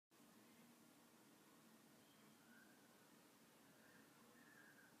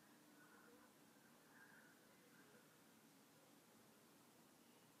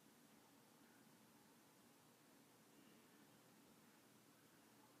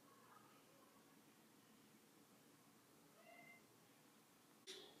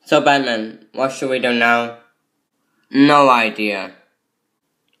So Batman, what should we do now? No idea.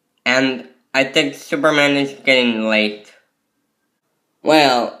 And I think Superman is getting late.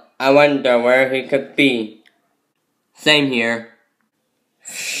 Well, I wonder where he could be. Same here.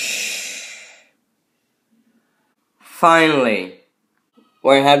 Finally,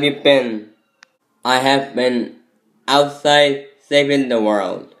 where have you been? I have been outside saving the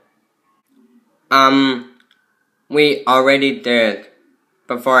world. We already did.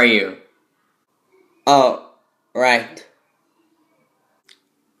 Before you. Oh, right.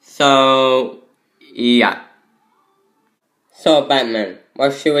 So, yeah. So, Batman,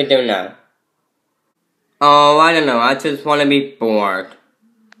 what should we do now? Oh, I don't know, I just want to be bored.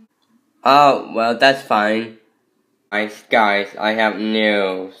 Oh, well, that's fine. Guys, I have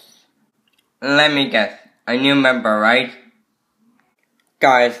news. Let me guess, a new member, right?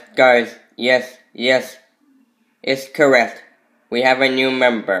 Guys, yes, it's correct. We have a new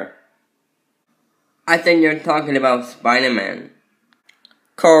member. I think you're talking about Spider-Man.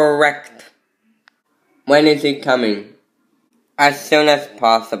 Correct. When is he coming? As soon as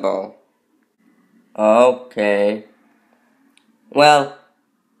possible. Okay. Well,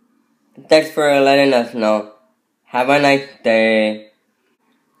 thanks for letting us know. Have a nice day.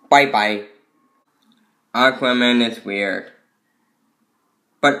 Bye-bye. Aquaman is weird.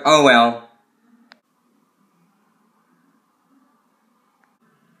 But oh well.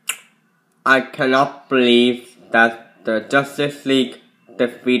 I cannot believe that the Justice League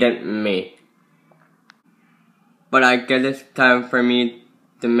defeated me. But I guess it's time for me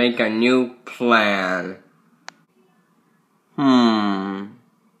to make a new plan.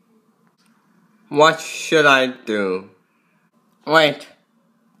 What should I do? Wait,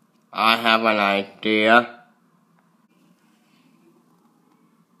 I have an idea.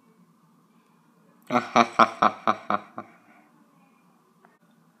 Ha ha ha ha ha ha.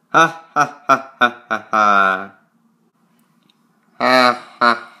 Ha ha ha ha ha ha. Ha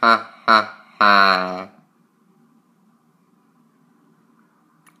ha ha ha ha.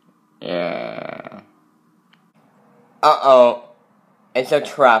 Yeah. Uh-oh. It's a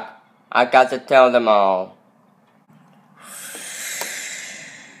trap. I got to tell them all.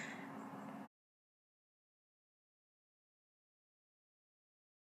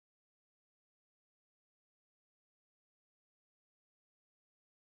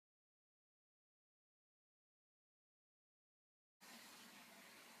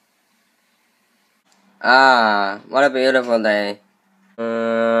 Ah, what a beautiful day.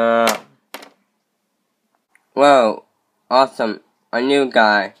 Whoa, awesome. A new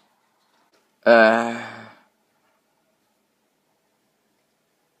guy. A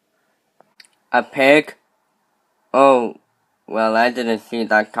pig? Oh, well, I didn't see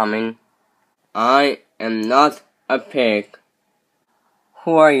that coming. I am not a pig.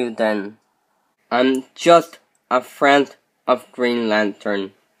 Who are you then? I'm just a friend of Green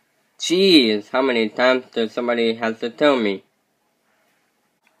Lantern. Jeez, how many times does somebody have to tell me?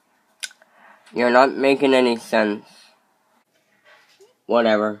 You're not making any sense.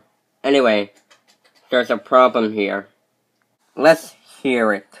 Whatever. Anyway, there's a problem here. Let's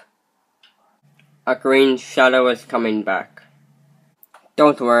hear it. A green shadow is coming back.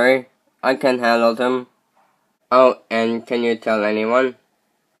 Don't worry, I can handle them. Oh, and can you tell anyone?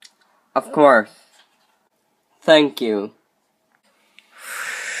 Of course. Thank you.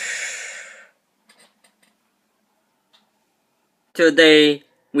 Today,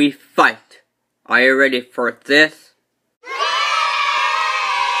 we fight. Are you ready for this?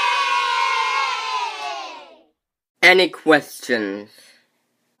 Any questions?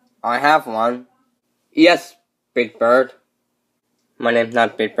 I have one. Yes, Big Bird. My name's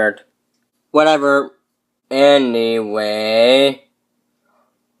not Big Bird. Whatever. Anyway,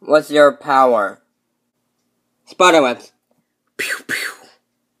 what's your power? Spiderwebs. Pew pew.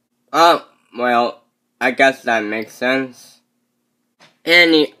 Oh, well, I guess that makes sense.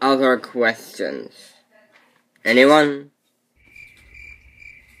 Any other questions? Anyone?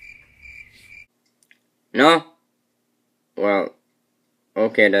 No? Well,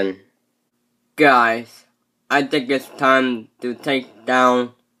 okay then. Guys, I think it's time to take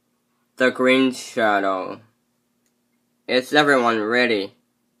down the green shadow. Is everyone ready?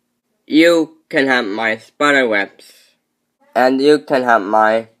 You can have my spiderwebs. And you can have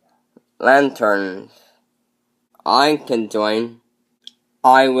my lanterns. I can join.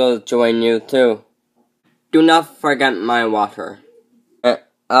 I will join you too. Do not forget my water.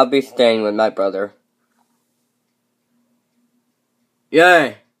 I'll be staying with my brother.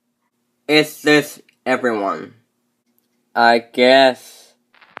 Yay! Is this everyone? I guess.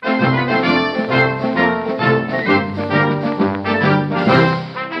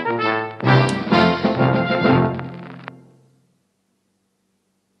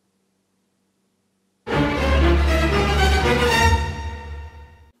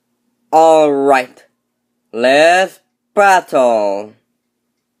 Alright, let's battle.